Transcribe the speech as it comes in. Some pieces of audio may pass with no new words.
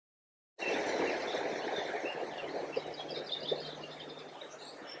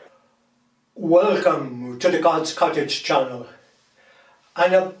Welcome to the God's Cottage channel,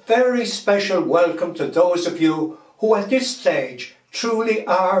 and a very special welcome to those of you who at this stage truly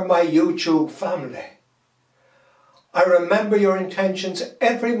are my YouTube family. I remember your intentions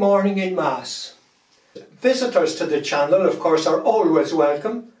every morning in Mass. Visitors to the channel, of course, are always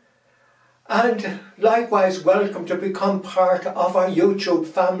welcome, and likewise welcome to become part of our YouTube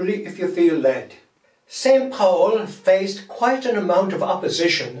family if you feel led. St. Paul faced quite an amount of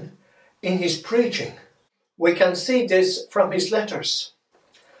opposition in his preaching. We can see this from his letters.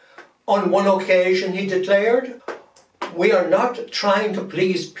 On one occasion he declared, "We are not trying to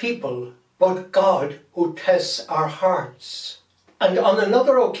please people, but God who tests our hearts." And on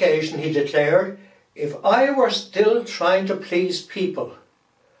another occasion he declared, "If I were still trying to please people,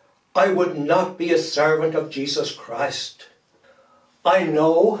 I would not be a servant of Jesus Christ." I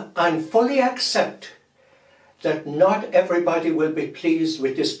know and fully accept that not everybody will be pleased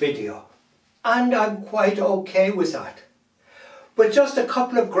with this video, and I'm quite okay with that. But just a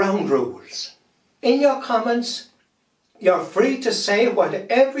couple of ground rules. In your comments, you're free to say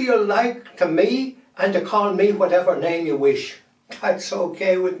whatever you like to me and to call me whatever name you wish. That's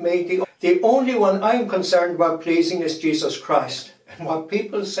okay with me. The only one I'm concerned about pleasing is Jesus Christ. And what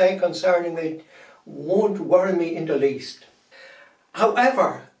people say concerning me won't worry me in the least.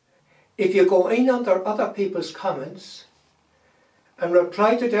 However, if you go in under other people's comments and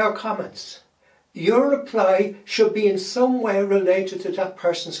reply to their comments, your reply should be in some way related to that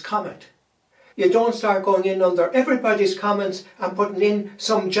person's comment. You don't start going in under everybody's comments and putting in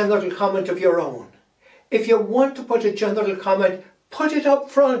some general comment of your own. If you want to put a general comment, put it up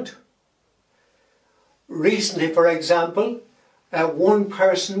front. Recently, for example, one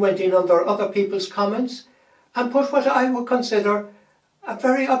person went in under other people's comments and put what I would consider a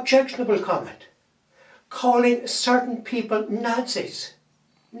very objectionable comment, calling certain people Nazis.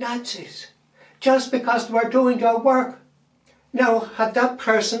 Nazis. Just because they were doing their work. Now, had that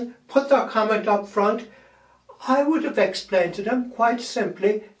person put their comment up front, I would have explained to them quite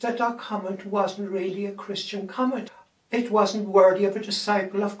simply that their comment wasn't really a Christian comment. It wasn't worthy of a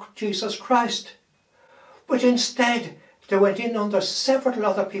disciple of Jesus Christ. But instead, they went in under several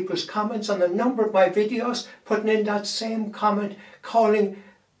other people's comments on a number of my videos, putting in that same comment, calling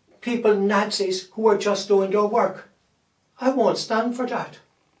people Nazis who were just doing their work. I won't stand for that.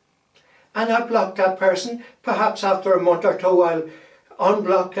 And I blocked that person. Perhaps after a month or two I'll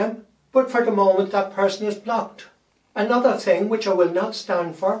unblock them, but for the moment that person is blocked. Another thing which I will not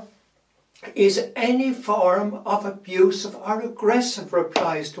stand for is any form of abusive or aggressive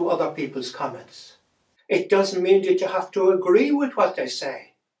replies to other people's comments. It doesn't mean that you have to agree with what they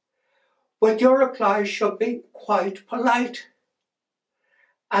say, but your reply should be quite polite.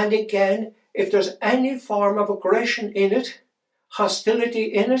 And again, if there's any form of aggression in it, hostility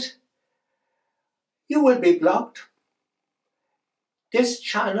in it, you will be blocked. This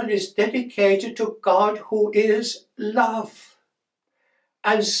channel is dedicated to God who is love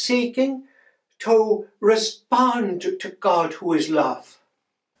and seeking to respond to God who is love.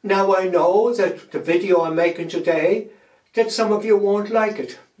 Now I know that the video I'm making today, that some of you won't like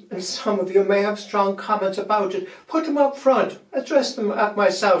it, and some of you may have strong comments about it. Put them up front, address them at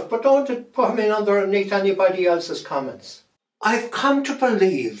myself, but don't put them in underneath anybody else's comments. I've come to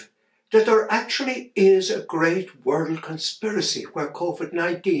believe that there actually is a great world conspiracy where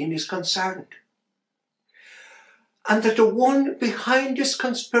COVID-19 is concerned. And that the one behind this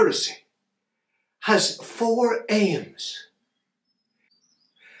conspiracy has 4 aims.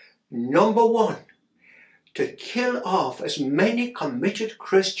 Number 1, to kill off as many committed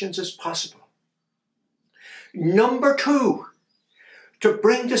Christians as possible. Number 2, to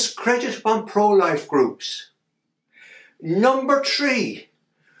bring discredit upon pro-life groups. Number 3,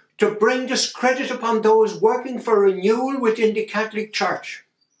 to bring discredit upon those working for renewal within the Catholic Church.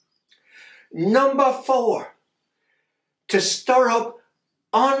 Number 4, to stir up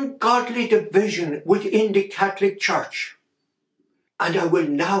ungodly division within the Catholic Church. And I will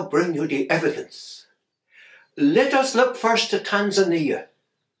now bring you the evidence. Let us look first to Tanzania.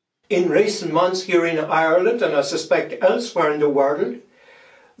 In recent months here in Ireland, and I suspect elsewhere in the world,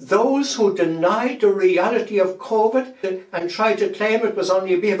 those who denied the reality of COVID and tried to claim it was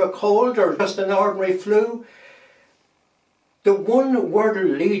only a bit of a cold or just an ordinary flu, the one world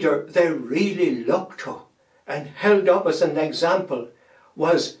leader they really looked to and held up as an example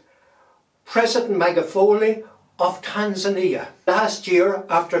was President Magufuli of Tanzania. Last year,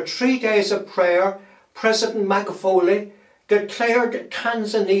 after 3 days of prayer, President Magufuli declared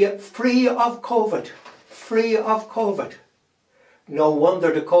Tanzania free of COVID. Free of COVID. No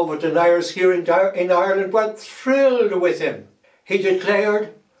wonder the COVID deniers here in Ireland were thrilled with him. He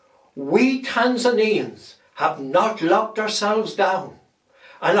declared, We Tanzanians have not locked ourselves down,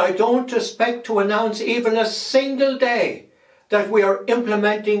 and I don't expect to announce even a single day that we are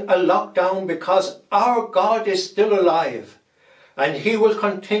implementing a lockdown, because our God is still alive and He will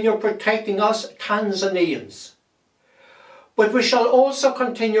continue protecting us Tanzanians. But we shall also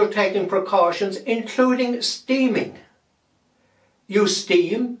continue taking precautions, including steaming. You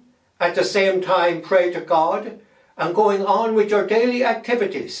steam, at the same time pray to God, and going on with your daily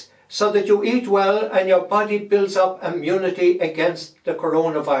activities so that you eat well and your body builds up immunity against the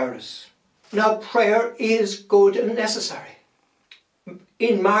coronavirus. Now, prayer is good and necessary.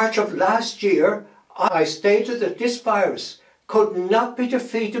 In March of last year, I stated that this virus could not be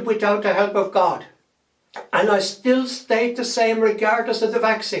defeated without the help of God. And I still state the same regardless of the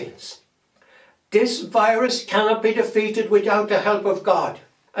vaccines. This virus cannot be defeated without the help of God.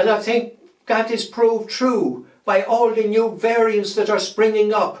 And I think that is proved true by all the new variants that are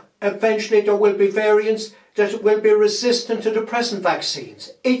springing up. Eventually there will be variants that will be resistant to the present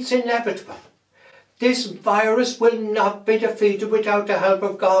vaccines. It's inevitable. This virus will not be defeated without the help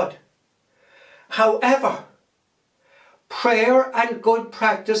of God. However, prayer and good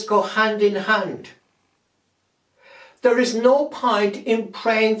practice go hand in hand. There is no point in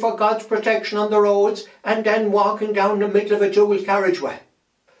praying for God's protection on the roads and then walking down the middle of a dual carriageway.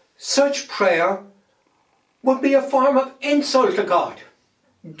 Such prayer would be a form of insult to God.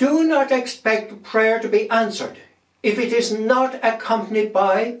 Do not expect prayer to be answered if it is not accompanied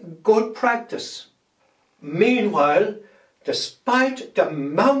by good practice. Meanwhile, despite the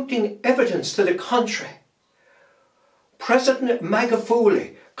mounting evidence to the contrary, President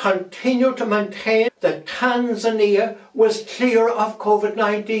Magufuli continued to maintain that Tanzania was clear of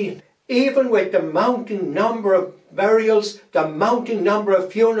COVID-19, even with the mounting number of burials, the mounting number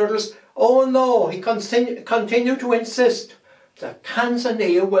of funerals. Oh no, he continued to insist that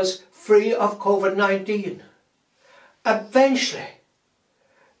Tanzania was free of COVID-19. Eventually,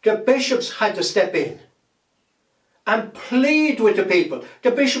 the bishops had to step in and plead with the people.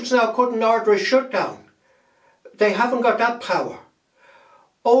 The bishops now couldn't order a shutdown. They haven't got that power.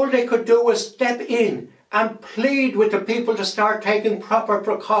 All they could do was step in and plead with the people to start taking proper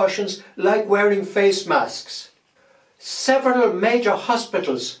precautions, like wearing face masks. Several major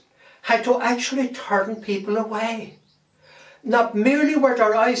hospitals had to actually turn people away. Not merely were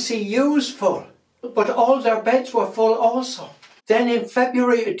their ICUs full, but all their beds were full also. Then in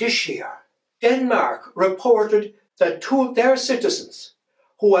February of this year, Denmark reported that 2 of their citizens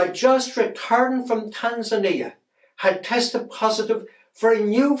who had just returned from Tanzania had tested positive for a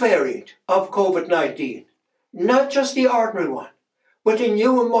new variant of COVID-19. Not just the ordinary one, but a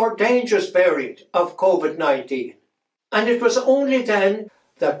new and more dangerous variant of COVID-19. And it was only then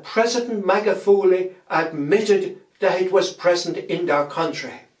that President Magufuli admitted that it was present in their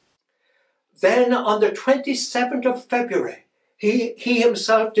country. Then on the 27th of February, he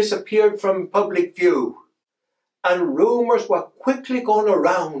himself disappeared from public view. And rumours were quickly going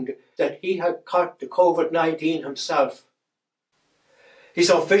around that he had caught the COVID-19 himself. His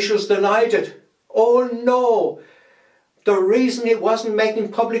officials denied it. Oh no! The reason he wasn't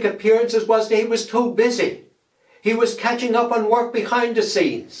making public appearances was that he was too busy. He was catching up on work behind the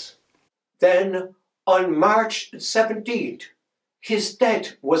scenes. Then, on March 17th, his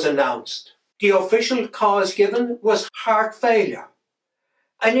death was announced. The official cause given was heart failure.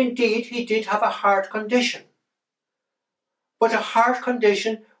 And indeed, he did have a heart condition. But a heart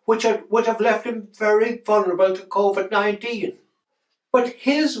condition which would have left him very vulnerable to COVID-19. But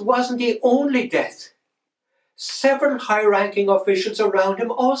his wasn't the only death. Several high-ranking officials around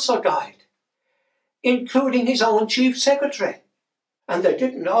him also died, including his own chief secretary. And they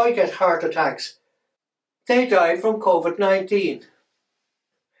didn't all get heart attacks. They died from COVID-19.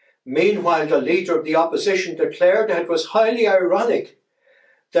 Meanwhile, the leader of the opposition declared that it was highly ironic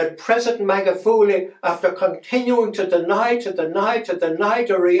that President Magufuli, after continuing to deny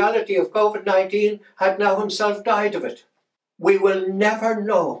the reality of COVID-19, had now himself died of it. We will never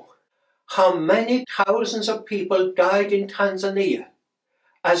know how many thousands of people died in Tanzania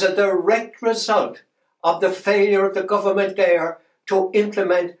as a direct result of the failure of the government there to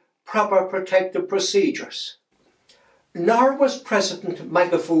implement proper protective procedures. Nor was President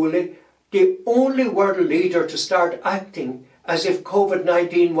Magufuli the only world leader to start acting as if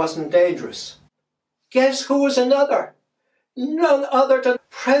COVID-19 wasn't dangerous. Guess who was another? None other than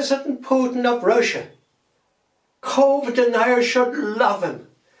President Putin of Russia. COVID deniers should love him,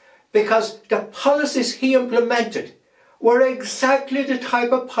 because the policies he implemented were exactly the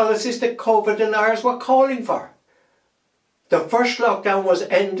type of policies that COVID deniers were calling for. The first lockdown was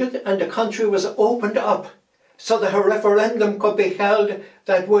ended and the country was opened up so that a referendum could be held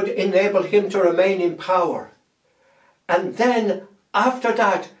that would enable him to remain in power. And then, after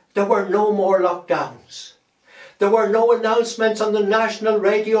that, there were no more lockdowns. There were no announcements on the national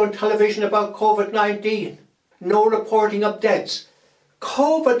radio and television about COVID-19. No reporting of deaths.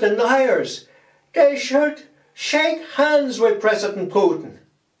 COVID deniers, they should shake hands with President Putin,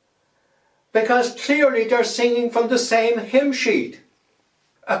 because clearly they're singing from the same hymn sheet.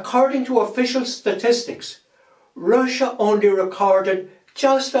 According to official statistics, Russia only recorded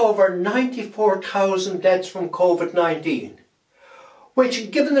just over 94,000 deaths from COVID-19,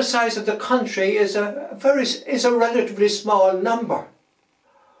 which, given the size of the country, is a relatively small number.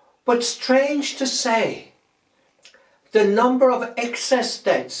 But strange to say, the number of excess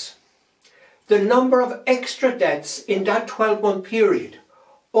deaths, the number of extra deaths in that 12-month period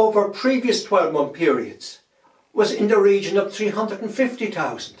over previous 12-month periods was in the region of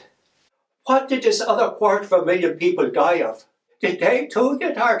 350,000. What did this other 250,000 people die of? Did they too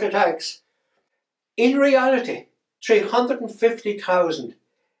get heart attacks? In reality, 350,000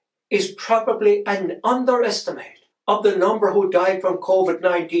 is probably an underestimate of the number who died from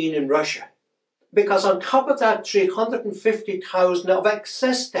COVID-19 in Russia. Because on top of that 350,000 of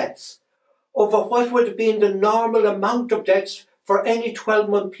excess deaths, over what would have been the normal amount of deaths for any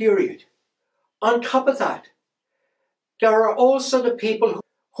 12-month period, on top of that, there are also the people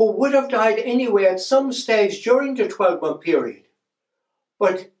who would have died anyway at some stage during the 12-month period.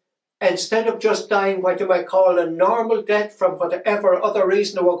 But instead of just dying what you might call a normal death from whatever other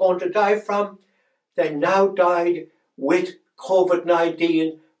reason they were going to die from, they now died with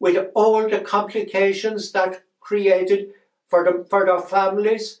COVID-19, with all the complications that created for their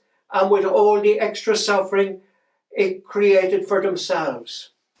families, and with all the extra suffering it created for themselves.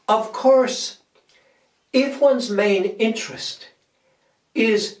 Of course, if one's main interest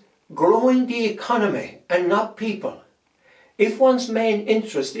is growing the economy and not people, if one's main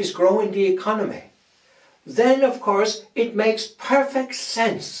interest is growing the economy, then of course it makes perfect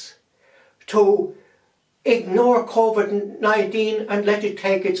sense to ignore COVID-19 and let it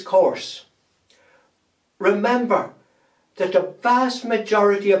take its course. Remember that the vast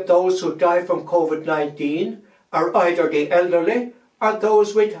majority of those who die from COVID-19 are either the elderly or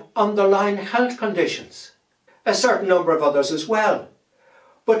those with underlying health conditions. A certain number of others as well.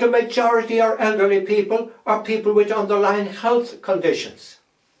 But the majority are elderly people or people with underlying health conditions.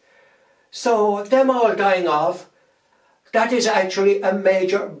 So them all dying off, that is actually a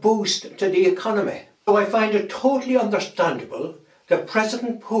major boost to the economy. So I find it totally understandable that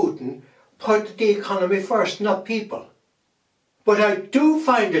President Putin put the economy first, not people. But I do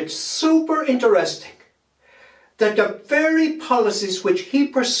find it super interesting that the very policies which he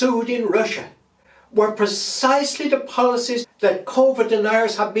pursued in Russia were precisely the policies that COVID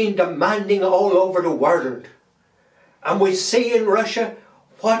deniers have been demanding all over the world. And we see in Russia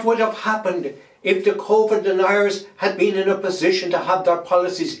what would have happened if the COVID deniers had been in a position to have their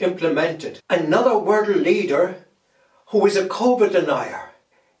policies implemented. Another world leader who is a COVID denier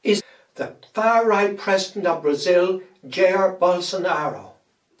is the far-right president of Brazil, Jair Bolsonaro,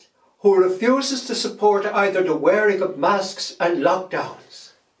 who refuses to support either the wearing of masks and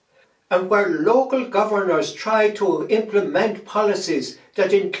lockdowns. And where local governors try to implement policies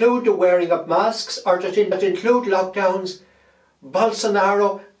that include the wearing of masks or that include lockdowns,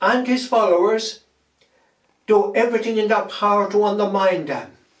 Bolsonaro and his followers do everything in their power to undermine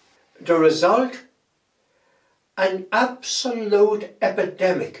them. The result? An absolute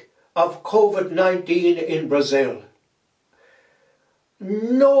epidemic of COVID-19 in Brazil.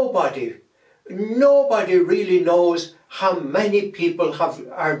 Nobody really knows how many people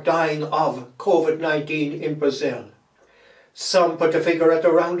are dying of COVID-19 in Brazil. Some put the figure at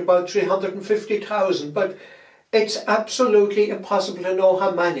around about 350,000, but it's absolutely impossible to know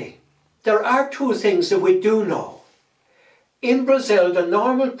how many. There are two things that we do know. In Brazil, the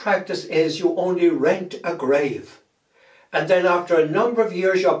normal practice is you only rent a grave. And then after a number of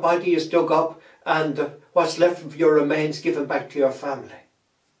years, your body is dug up and what's left of your remains given back to your family.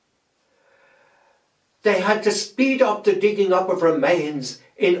 They had to speed up the digging up of remains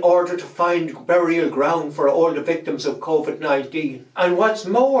in order to find burial ground for all the victims of COVID-19. And what's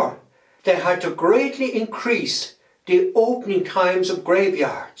more, they had to greatly increase the opening times of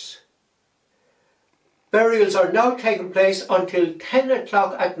graveyards. Burials are now taking place until 10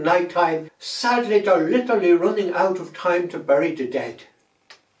 o'clock at night time. Sadly, they're literally running out of time to bury the dead.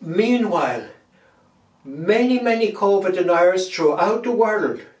 Meanwhile, many COVID deniers throughout the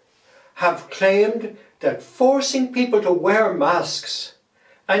world have claimed that forcing people to wear masks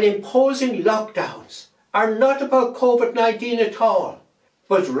and imposing lockdowns are not about COVID-19 at all,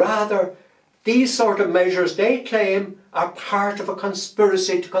 but rather These sort of measures, they claim, are part of a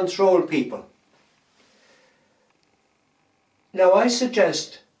conspiracy to control people. Now, I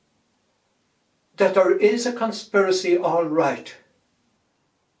suggest that there is a conspiracy, all right.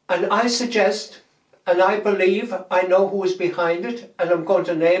 And I suggest, and I believe I know who is behind it, and I'm going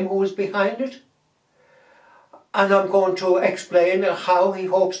to name who is behind it. And I'm going to explain how he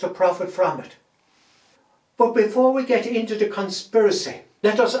hopes to profit from it. But before we get into the conspiracy,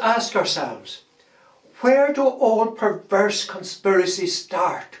 let us ask ourselves, where do all perverse conspiracies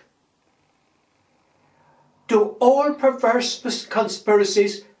start? Do all perverse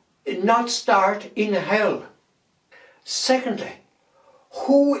conspiracies not start in hell? Secondly,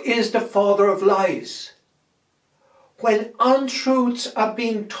 who is the father of lies? When untruths are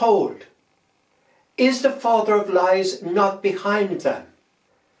being told, is the father of lies not behind them?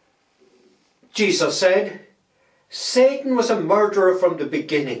 Jesus said, Satan was a murderer from the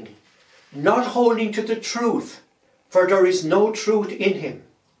beginning, not holding to the truth, for there is no truth in him.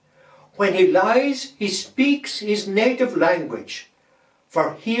 When he lies, he speaks his native language,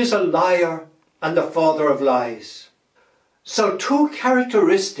 for he is a liar and the father of lies. So two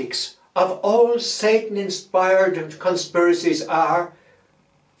characteristics of all Satan-inspired conspiracies are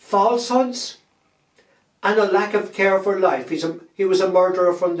falsehoods and a lack of care for life. He was a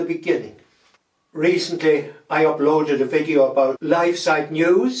murderer from the beginning. Recently, I uploaded a video about LifeSite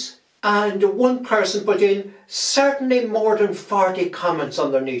News, and one person put in certainly more than 40 comments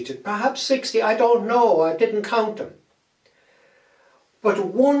underneath it. Perhaps 60, I don't know, I didn't count them. But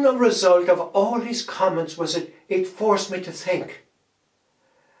one result of all his comments was it forced me to think.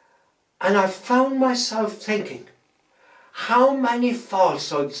 And I found myself thinking, how many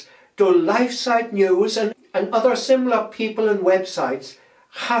falsehoods do LifeSite News and other similar people and websites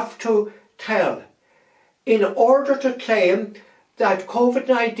have to tell in order to claim that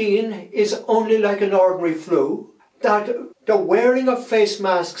COVID-19 is only like an ordinary flu, that the wearing of face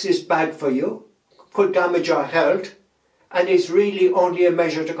masks is bad for you, could damage your health, and is really only a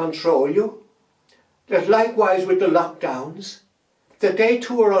measure to control you, that likewise with the lockdowns, that they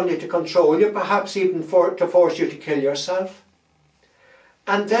too are only to control you, perhaps even to force you to kill yourself.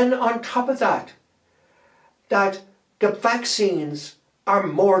 And then on top of that, that the vaccines are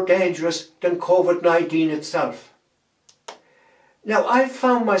more dangerous than COVID-19 itself. Now, I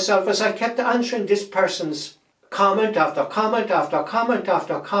found myself, as I kept answering this person's comment after comment after comment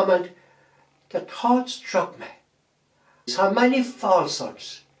after comment, the thought struck me. How many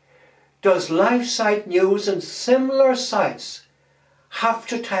falsehoods does LifeSite News and similar sites have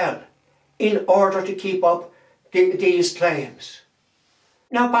to tell in order to keep up these claims?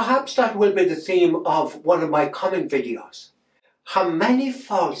 Now, perhaps that will be the theme of one of my coming videos. How many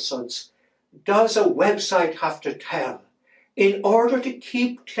falsehoods does a website have to tell in order to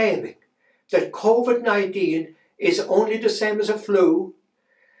keep claiming that COVID-19 is only the same as a flu,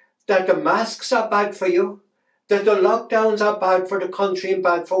 that the masks are bad for you, that the lockdowns are bad for the country and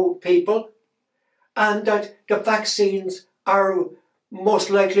bad for people, and that the vaccines are most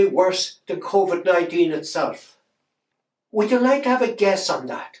likely worse than COVID-19 itself? Would you like to have a guess on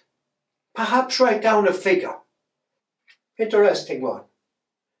that? Perhaps write down a figure. Interesting one.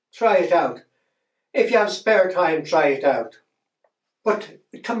 Try it out. If you have spare time, try it out. But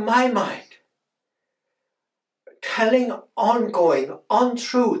to my mind, telling ongoing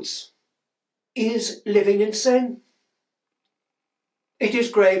untruths is living in sin. It is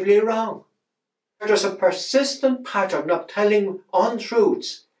gravely wrong. There's a persistent pattern of telling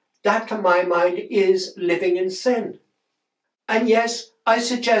untruths. That, to my mind, is living in sin. And yes, I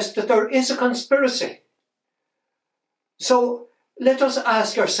suggest that there is a conspiracy. So let us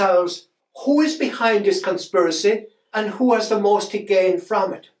ask ourselves, who is behind this conspiracy and who has the most to gain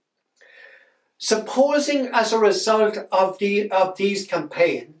from it? Supposing as a result of these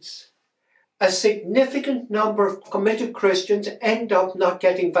campaigns, a significant number of committed Christians end up not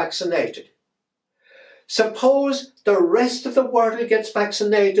getting vaccinated. Suppose the rest of the world gets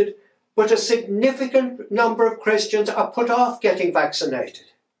vaccinated, but a significant number of Christians are put off getting vaccinated,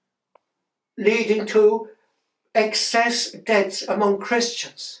 leading to excess deaths among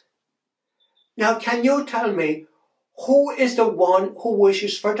Christians. Now, can you tell me, who is the one who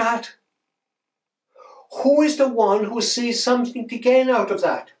wishes for that? Who is the one who sees something to gain out of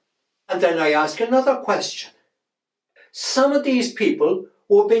that? And then I ask another question. Some of these people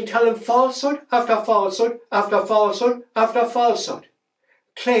who have been telling falsehood after falsehood after falsehood after falsehood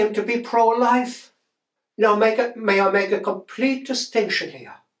claim to be pro-life. Now, may I make a complete distinction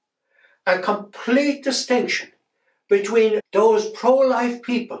here? A complete distinction between those pro-life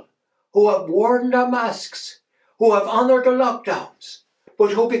people who have worn their masks, who have honoured the lockdowns,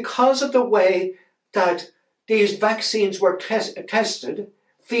 but who, because of the way that these vaccines were tested,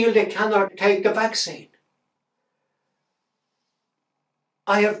 feel they cannot take the vaccine.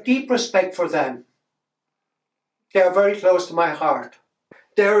 I have deep respect for them. They are very close to my heart.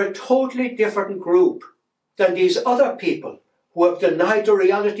 They're a totally different group than these other people who have denied the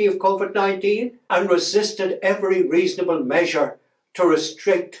reality of COVID-19 and resisted every reasonable measure to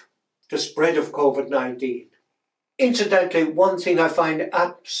restrict the spread of COVID-19. Incidentally, one thing I find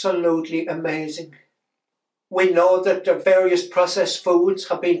absolutely amazing. We know that the various processed foods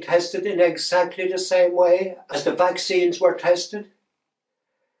have been tested in exactly the same way as the vaccines were tested.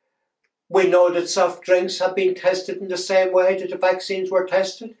 We know that soft drinks have been tested in the same way that the vaccines were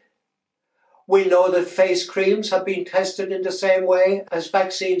tested. We know that face creams have been tested in the same way as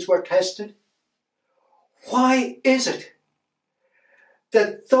vaccines were tested. Why is it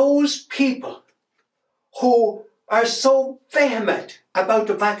that those people who are so vehement about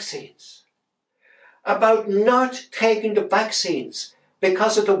the vaccines, about not taking the vaccines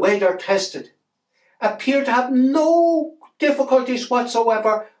because of the way they're tested, appear to have no difficulties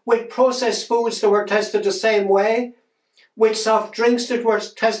whatsoever with processed foods that were tested the same way, with soft drinks that were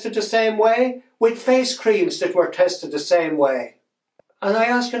tested the same way, with face creams that were tested the same way? And I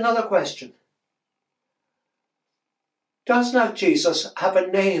ask another question. Does not Jesus have a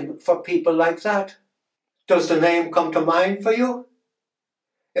name for people like that? Does the name come to mind for you?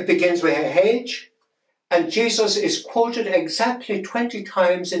 It begins with a H, and Jesus is quoted exactly 20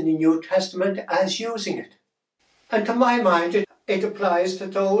 times in the New Testament as using it. And to my mind, it applies to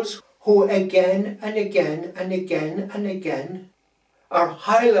those who again and again and again and again are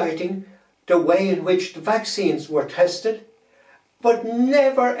highlighting the way in which the vaccines were tested, but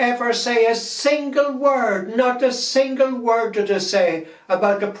never ever say a single word, not a single word do they say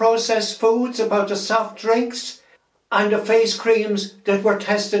about the processed foods, about the soft drinks and the face creams that were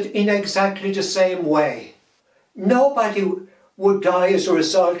tested in exactly the same way. Nobody would die as a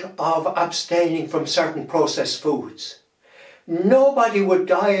result of abstaining from certain processed foods. Nobody would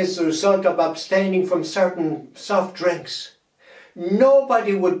die as a result of abstaining from certain soft drinks.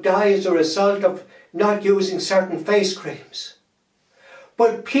 Nobody would die as a result of not using certain face creams.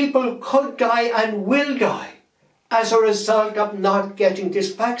 But people could die and will die as a result of not getting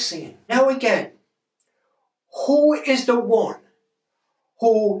this vaccine. Now again, who is the one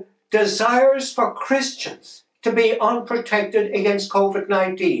who desires for Christians to be unprotected against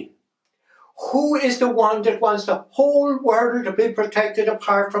COVID-19? Who is the one that wants the whole world to be protected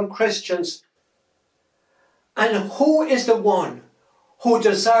apart from Christians? And who is the one who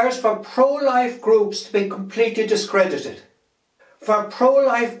desires for pro-life groups to be completely discredited? For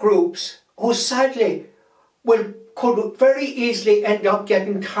pro-life groups who sadly could very easily end up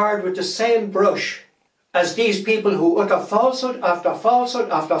getting tarred with the same brush as these people who utter falsehood after falsehood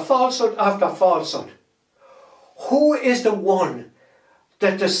after falsehood after falsehood. Who is the one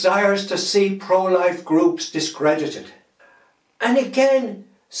that desires to see pro-life groups discredited? And again,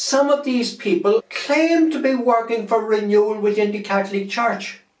 some of these people claim to be working for renewal within the Catholic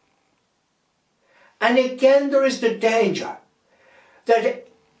Church. And again, there is the danger that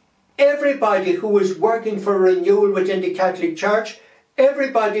everybody who is working for renewal within the Catholic Church,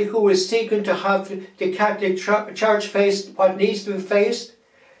 everybody who is seeking to have the Catholic Church face what needs to be faced,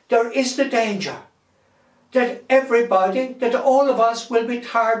 there is the danger that everybody, that all of us will be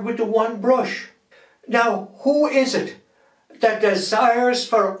tarred with the one brush. Now, who is it that desires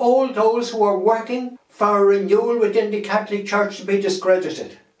for all those who are working for renewal within the Catholic Church to be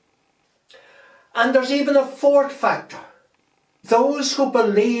discredited? And there's even a fourth factor. Those who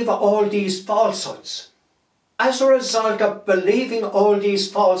believe all these falsehoods. As a result of believing all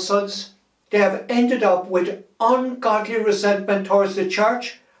these falsehoods, they have ended up with ungodly resentment towards the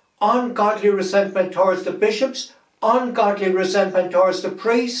church, ungodly resentment towards the bishops, ungodly resentment towards the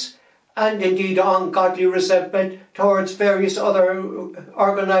priests, and indeed ungodly resentment towards various other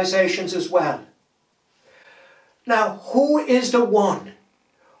organisations as well. Now, who is the one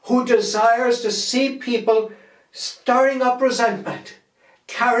who desires to see people stirring up resentment,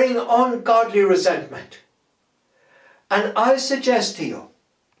 carrying ungodly resentment? And I suggest to you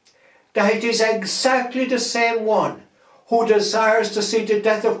that it is exactly the same one who desires to see the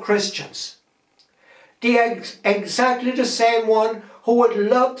death of Christians. Exactly the same one who would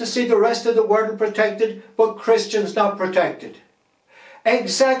love to see the rest of the world protected, but Christians not protected.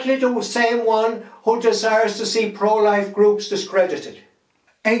 Exactly the same one who desires to see pro-life groups discredited.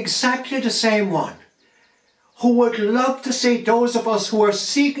 Exactly the same one who would love to see those of us who are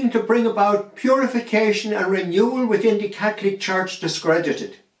seeking to bring about purification and renewal within the Catholic Church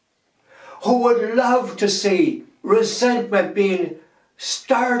discredited. Who would love to see resentment being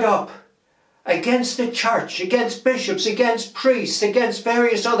stirred up against the church, against bishops, against priests, against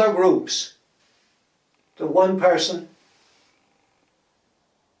various other groups. The one person,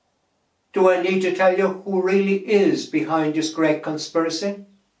 do I need to tell you who really is behind this great conspiracy?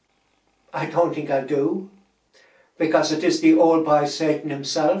 I don't think I do, because it is the old boy Satan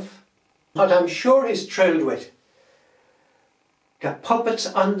himself. What I'm sure he's thrilled with. The puppets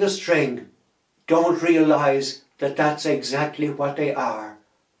on the string don't realise that that's exactly what they are.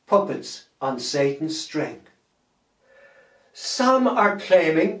 Puppets on Satan's string. Some are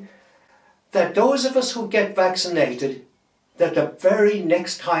claiming that those of us who get vaccinated, that the very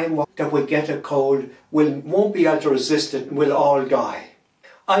next time that we get a cold, won't be able to resist it and we'll all die.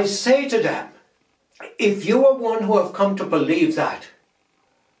 I say to them, if you are one who have come to believe that,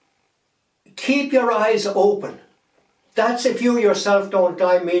 keep your eyes open. That's if you yourself don't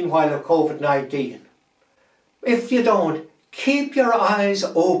die meanwhile of COVID-19. If you don't, keep your eyes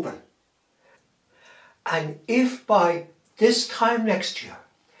open. And if by this time next year,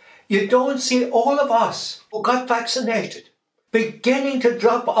 you don't see all of us who got vaccinated beginning to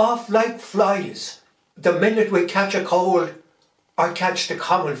drop off like flies the minute we catch a cold or catch the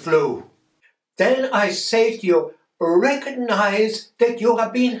common flu, then I say to you, recognise that you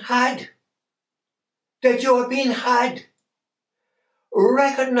have been had. That you have been had.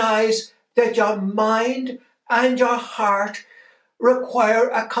 Recognise that your mind and your heart require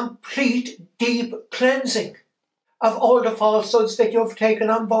a complete, deep cleansing of all the falsehoods that you've taken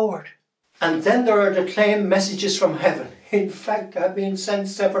on board. And then there are the claimed messages from heaven. In fact, I've been sent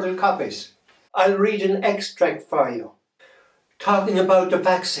several copies. I'll read an extract for you. Talking about the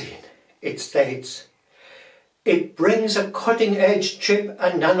vaccine, it states, it brings a cutting-edge chip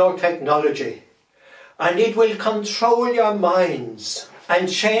and nanotechnology, and it will control your minds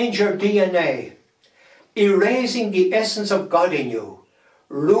and change your DNA, erasing the essence of God in you,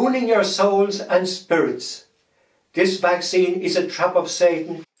 ruining your souls and spirits. This vaccine is a trap of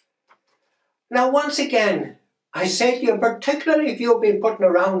Satan. Now, once again, I say to you, particularly if you've been putting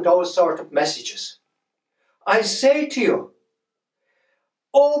around those sort of messages, I say to you,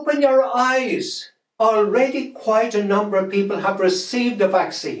 open your eyes. Already quite a number of people have received the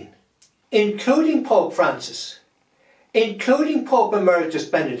vaccine, including Pope Francis, including Pope Emeritus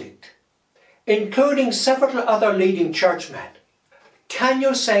Benedict, including several other leading churchmen. Can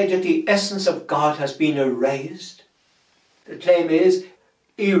you say that the essence of God has been erased? The claim is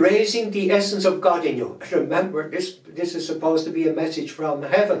erasing the essence of God in you. Remember, this is supposed to be a message from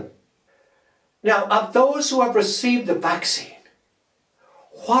heaven. Now, of those who have received the vaccine,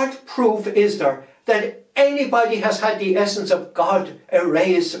 what proof is there that anybody has had the essence of God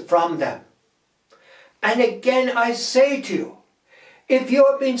erased from them? And again, I say to you, if you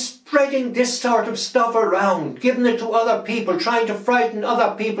have been spreading this sort of stuff around, giving it to other people, trying to frighten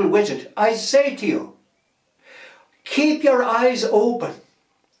other people with it, I say to you, keep your eyes open.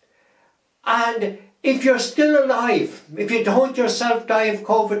 And if you're still alive, if you don't yourself die of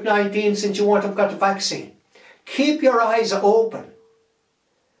COVID-19 since you won't have got the vaccine, keep your eyes open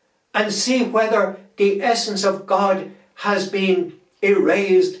and see whether the essence of God has been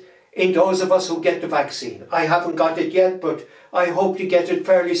erased in those of us who get the vaccine. I haven't got it yet, but I hope to get it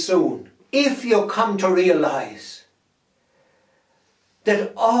fairly soon. If you come to realise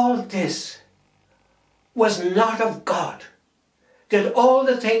that all this was not of God, that all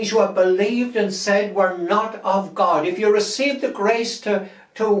the things you have believed and said were not of God, if you receive the grace to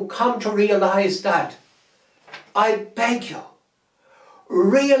come to realise that, I beg you,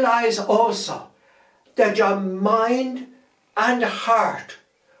 realise also that your mind and heart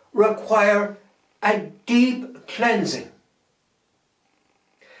require a deep cleansing.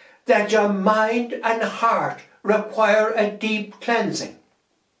 That your mind and heart require a deep cleansing.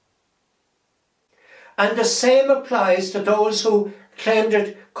 And the same applies to those who claim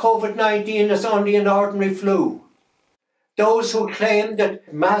that COVID-19 is only an ordinary flu. Those who claim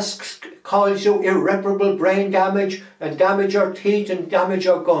that masks cause you irreparable brain damage and damage your teeth and damage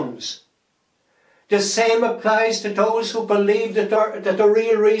your gums. The same applies to those who believe that the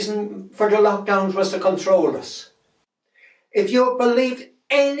real reason for the lockdowns was to control us. If you believe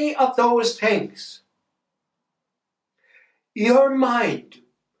any of those things, your mind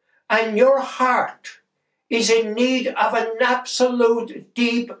and your heart is in need of an absolute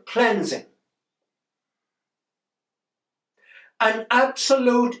deep cleansing. An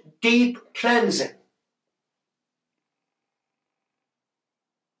absolute deep cleansing.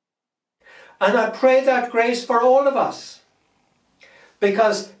 And I pray that grace for all of us,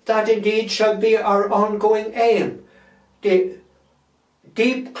 because that indeed shall be our ongoing aim, the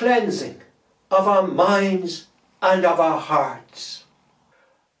deep cleansing of our minds and of our hearts.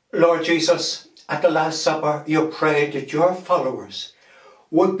 Lord Jesus, at the Last Supper, you prayed that your followers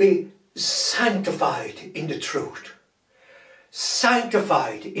would be sanctified in the truth.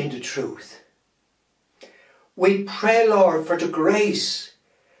 Sanctified in the truth. We pray, Lord, for the grace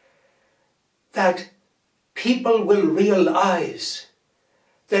that people will realize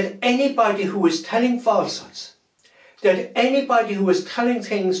that anybody who is telling falsehoods, that anybody who is telling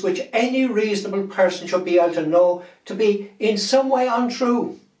things which any reasonable person should be able to know to be in some way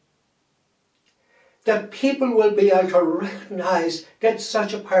untrue, that people will be able to recognize that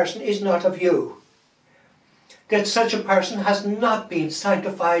such a person is not of you, that such a person has not been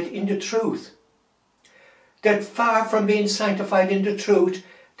sanctified in the truth, that far from being sanctified in the truth,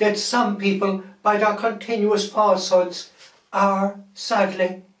 that some people, by their continuous falsehoods, are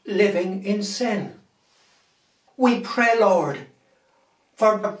sadly living in sin. We pray, Lord,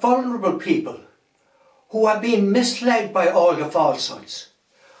 for the vulnerable people who have been misled by all the falsehoods,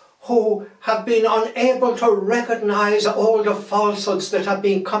 who have been unable to recognize all the falsehoods that have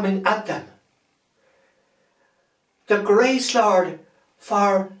been coming at them. The grace, Lord,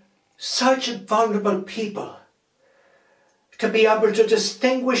 for such vulnerable people to be able to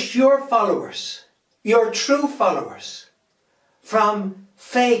distinguish your followers, your true followers, from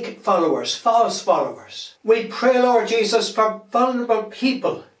fake followers, false followers. We pray, Lord Jesus, for vulnerable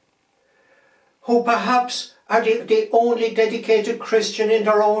people who perhaps are the only dedicated Christian in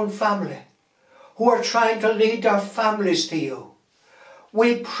their own family, who are trying to lead their families to you.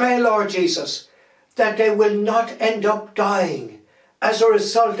 We pray, Lord Jesus, that they will not end up dying as a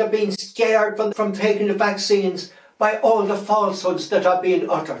result of being scared from taking the vaccines by all the falsehoods that are being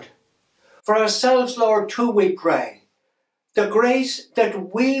uttered. For ourselves, Lord, too, we pray the grace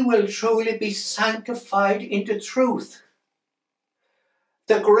that we will truly be sanctified in the truth.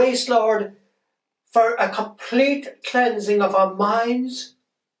 The grace, Lord, for a complete cleansing of our minds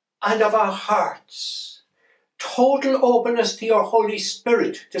and of our hearts. Total openness to your Holy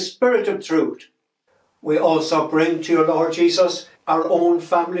Spirit, the Spirit of truth. We also bring to you, Lord Jesus, our own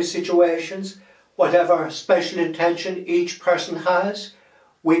family situations, whatever special intention each person has.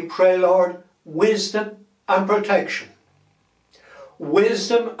 We pray, Lord, wisdom and protection.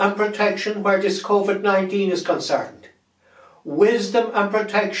 Wisdom and protection where this COVID-19 is concerned. Wisdom and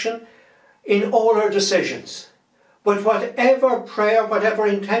protection in all our decisions. But whatever prayer, whatever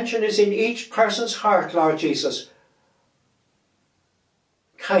intention is in each person's heart, Lord Jesus,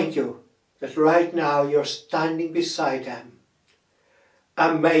 thank you that right now you're standing beside them.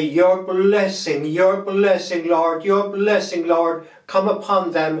 And may your blessing, Lord, your blessing, Lord, come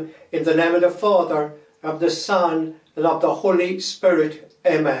upon them in the name of the Father, of the Son, and of the Holy Spirit.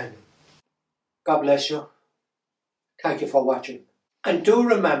 Amen. God bless you. Thank you for watching. And do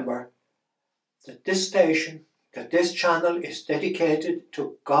remember that this station, that this channel is dedicated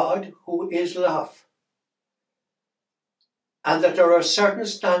to God who is love. And that there are certain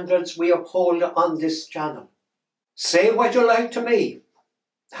standards we uphold on this channel. Say what you like to me.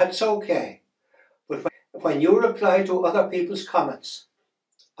 That's okay. But when you reply to other people's comments,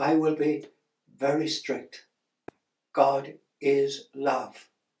 I will be very strict. God is love.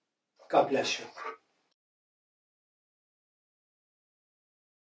 God bless you.